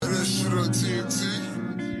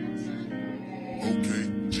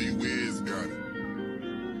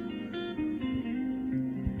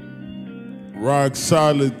Rock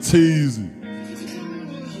solid teasy.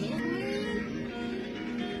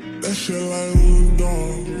 That shit like on the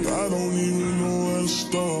dog. I don't even know where to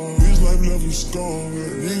start. His life left him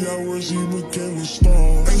scarred. He got worse, he became a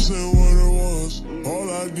star. They said what it was. All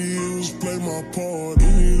I did was play my part.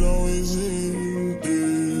 And it always ended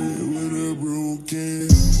with a broken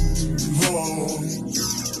heart.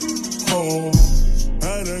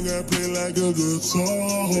 I done got played like a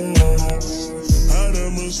guitar. I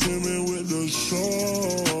done been swimming with the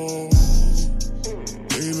shore.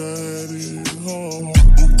 And I had it hard.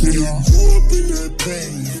 Okay, I grew up in that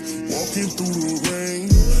pain, walking through the rain,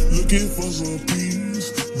 looking for some peace,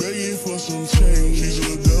 begging for some change. She's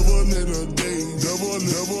a devil in a day, devil in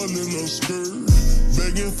a skirt,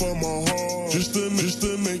 begging for my heart, just to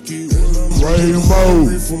make it. When I'm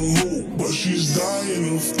hungry for hope, but she's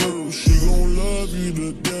dying of thirst. She gon' love you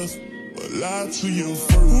to death, but lie to you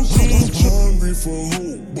first. I'm hungry for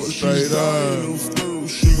hope, but she's dying of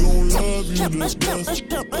thirst. She gon' love you to death,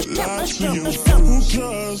 but lie to you first.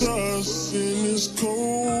 Cause us in this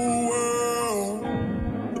cold world,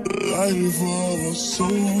 life of a soul.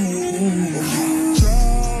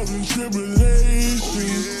 Trials and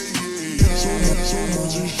tribulations, so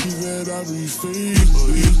much issue that I be facing.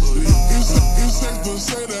 It's safe to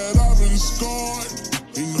say that I've been scarred.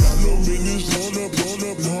 Ain't got no business on up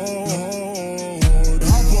hard.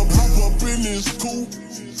 Hop up in this coupe.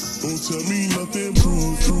 Don't tell me nothing,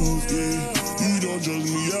 truth, yeah. You don't judge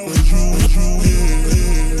me out with you, yeah.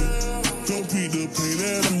 Don't be the pain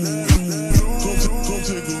that I do. Go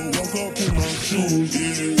take a walk up in my shoes,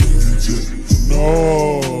 yeah. No.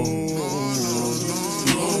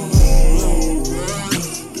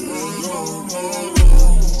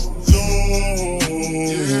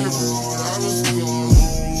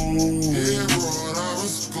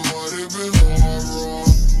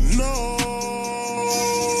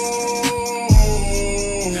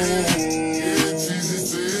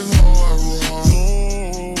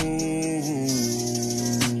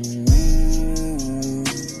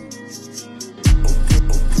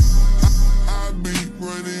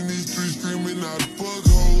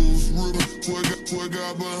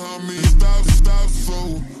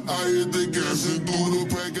 I hit the gas and through the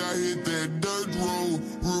pack, I hit that dirt road.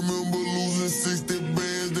 Remember losing 60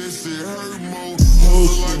 bands, that shit hurt more.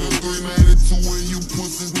 Hustle like a 392 when you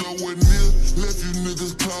pussies nowhere near. Left you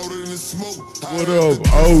niggas caught in the smoke. What up,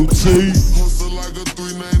 OT? Hustle like a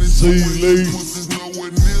 392 when you pussies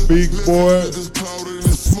nowhere near. Big boy. Niggas caught in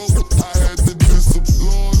the smoke. I had to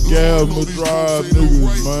disappoint. Gamma drive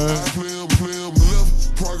niggas, man. Play 'em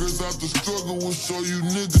left. Progress out the struggle will show you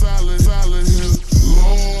niggas silent here.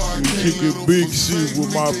 Kicking big shit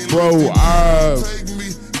with my bro, Ive.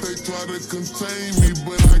 They try to contain me,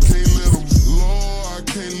 but I can't let them. Lord, I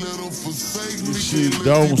can't let them forsake me. This shit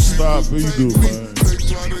don't stop either, man. They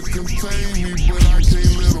try to contain me, but I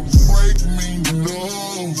can't let them break me. No.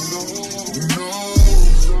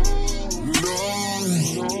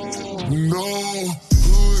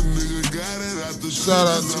 Hood nigga got it out the shout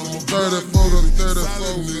out to 34 to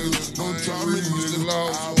 34 niggas. Don't try me, nigga.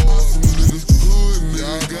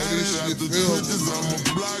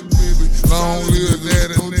 Long live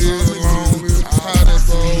daddy, nigga. Long live Toddy,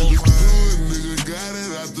 bro.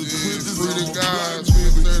 Free the guys,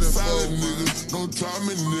 34, nigga. Don't try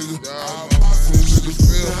me, nigga. Y'all niggas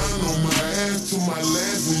down on my ass to my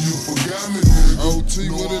last and you forgot me, nigga. OT,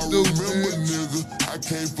 what it do, remember, nigga. I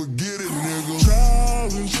can't forget it, nigga.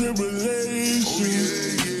 Trials and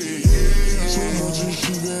tribulations. So much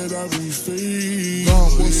issue that I be facing.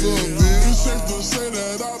 What's up, man? It's safe to say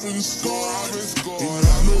that I've been scarred. And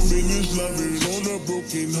I know business loving on a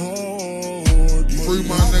broken heart. Free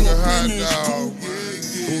my nigga Hot Dog.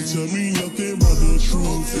 Don't tell me nothing but the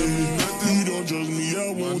truth, yeah. You don't judge me,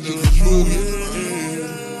 I won't judge you, yeah.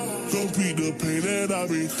 Don't be the pain that I've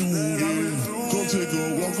been through, yeah. Don't take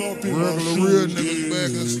a walk up in my shoes, regular real niggas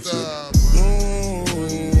back in style,